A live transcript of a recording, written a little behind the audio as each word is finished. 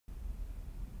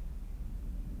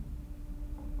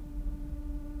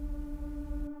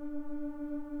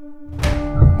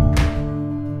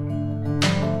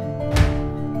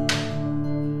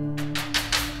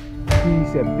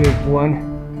There's that big one.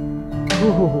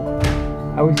 Ooh,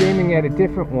 I was aiming at a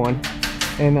different one,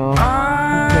 and he came out.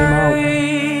 I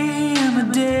am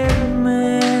a dead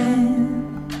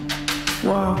man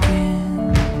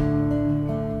walking.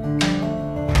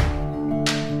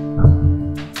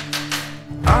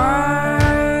 I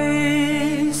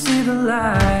see the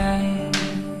light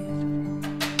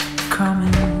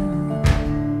coming.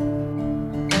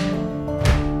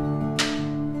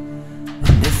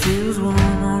 Feels warm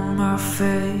on my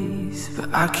face,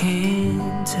 but I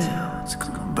can't tell. It's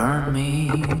gonna burn me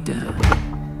down.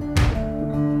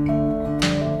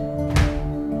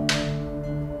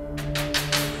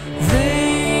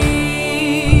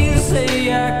 They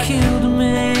say I killed a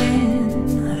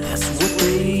man. That's what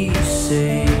they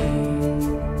say.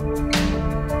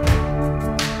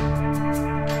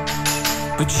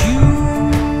 But you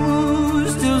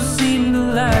still seem to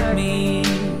like me.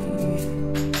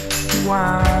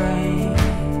 Why?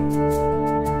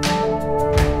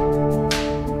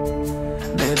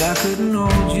 Maybe I couldn't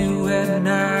hold you at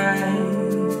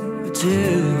night, but tell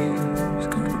you it's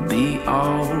gonna be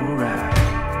alright.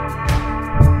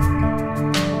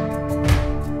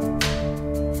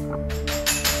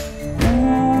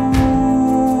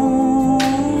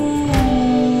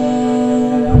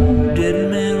 Ooh, dead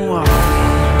man walking.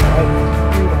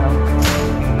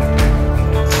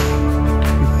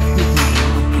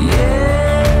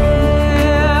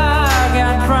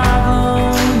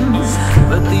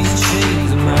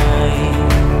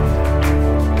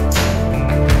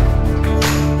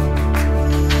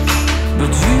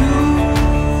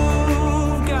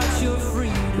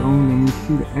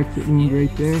 The exit wound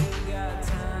right there, it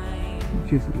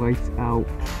just lights out.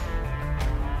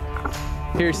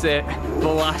 Here's that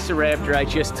velociraptor I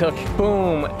just took.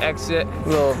 Boom, exit.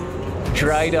 Little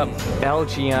dried up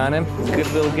algae on him. Good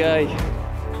little guy.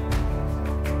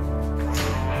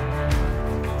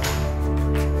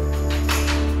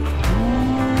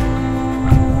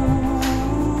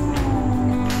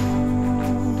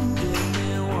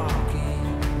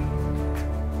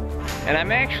 And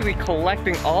I'm actually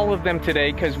collecting all of them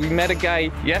today because we met a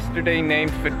guy yesterday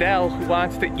named Fidel who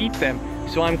wants to eat them.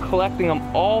 So I'm collecting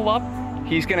them all up.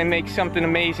 He's gonna make something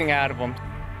amazing out of them.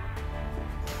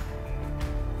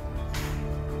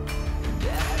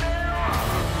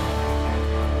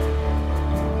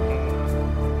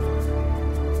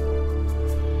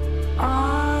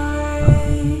 I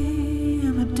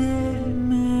am a dead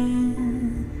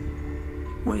man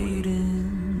waiting.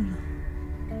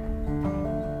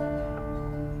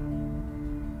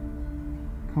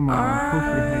 Come on, push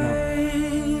your head up.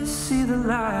 I see the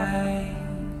light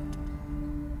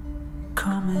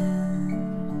coming.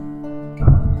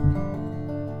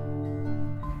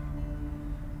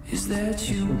 Is that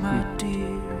you, my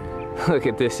dear? Look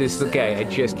at this is the guy I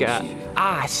just got.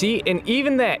 Ah, see, and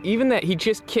even that, he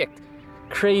just kicked.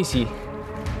 Crazy.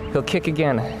 He'll kick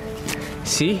again.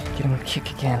 See, get him to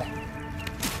kick again.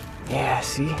 Yeah,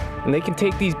 see? And they can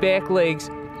take these back legs,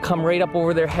 come right up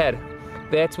over their head.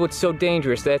 That's what's so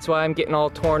dangerous. That's why I'm getting all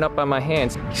torn up on my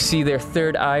hands. You see their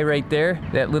third eye right there?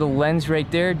 That little lens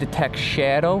right there detects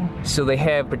shadow. So they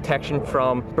have protection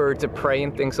from birds of prey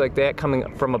and things like that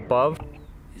coming from above.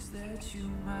 Is that you,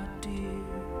 my dear?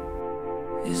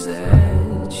 Is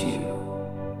that you?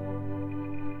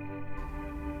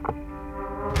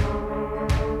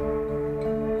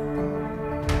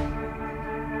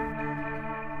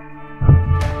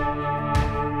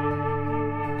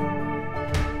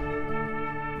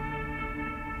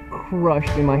 Crushed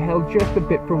him. I held just a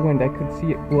bit for wind. I could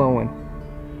see it blowing.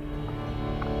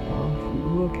 Oh,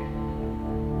 look.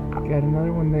 Got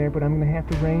another one there, but I'm gonna have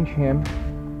to range him.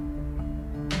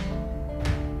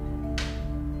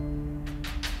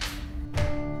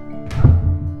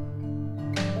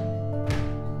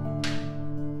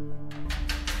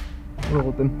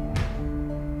 Rolled him.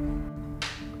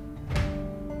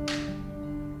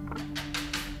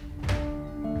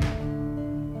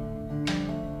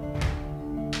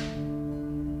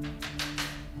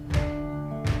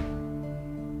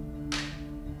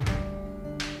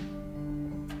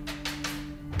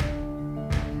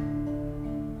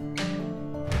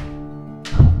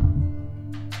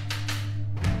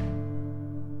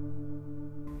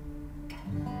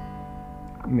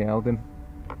 Nailed him.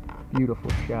 Beautiful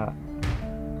shot.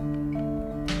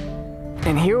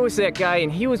 And here was that guy, and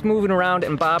he was moving around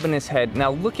and bobbing his head.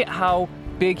 Now look at how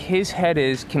big his head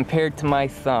is compared to my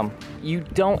thumb. You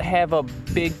don't have a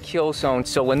big kill zone,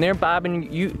 so when they're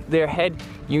bobbing their head,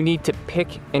 you need to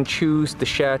pick and choose the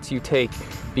shots you take,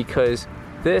 because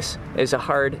this is a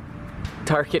hard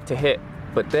target to hit,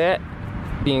 but that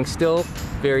being still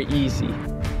very easy.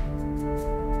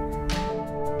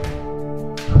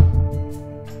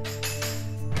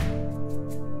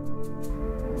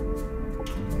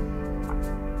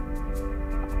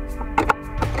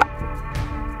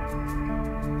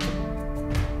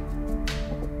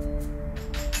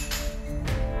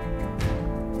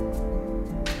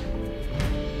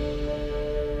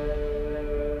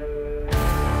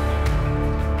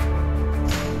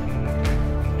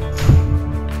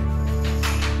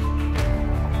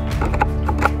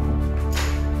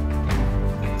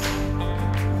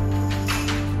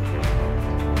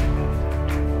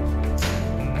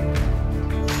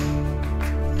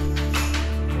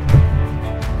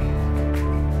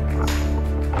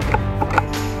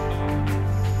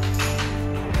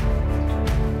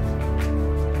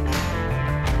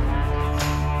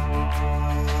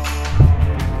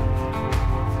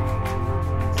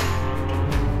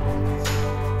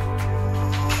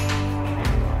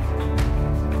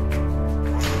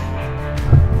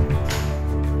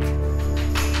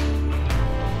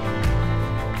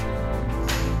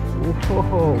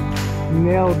 Oh,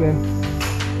 nailed him.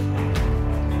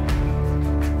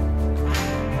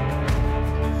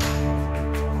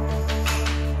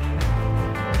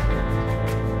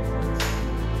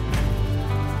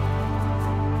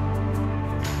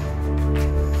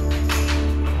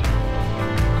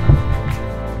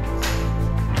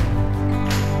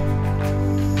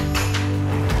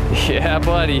 Yeah,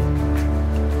 buddy.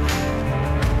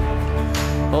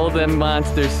 Hold them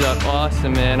monsters up.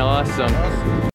 Awesome, man. Awesome.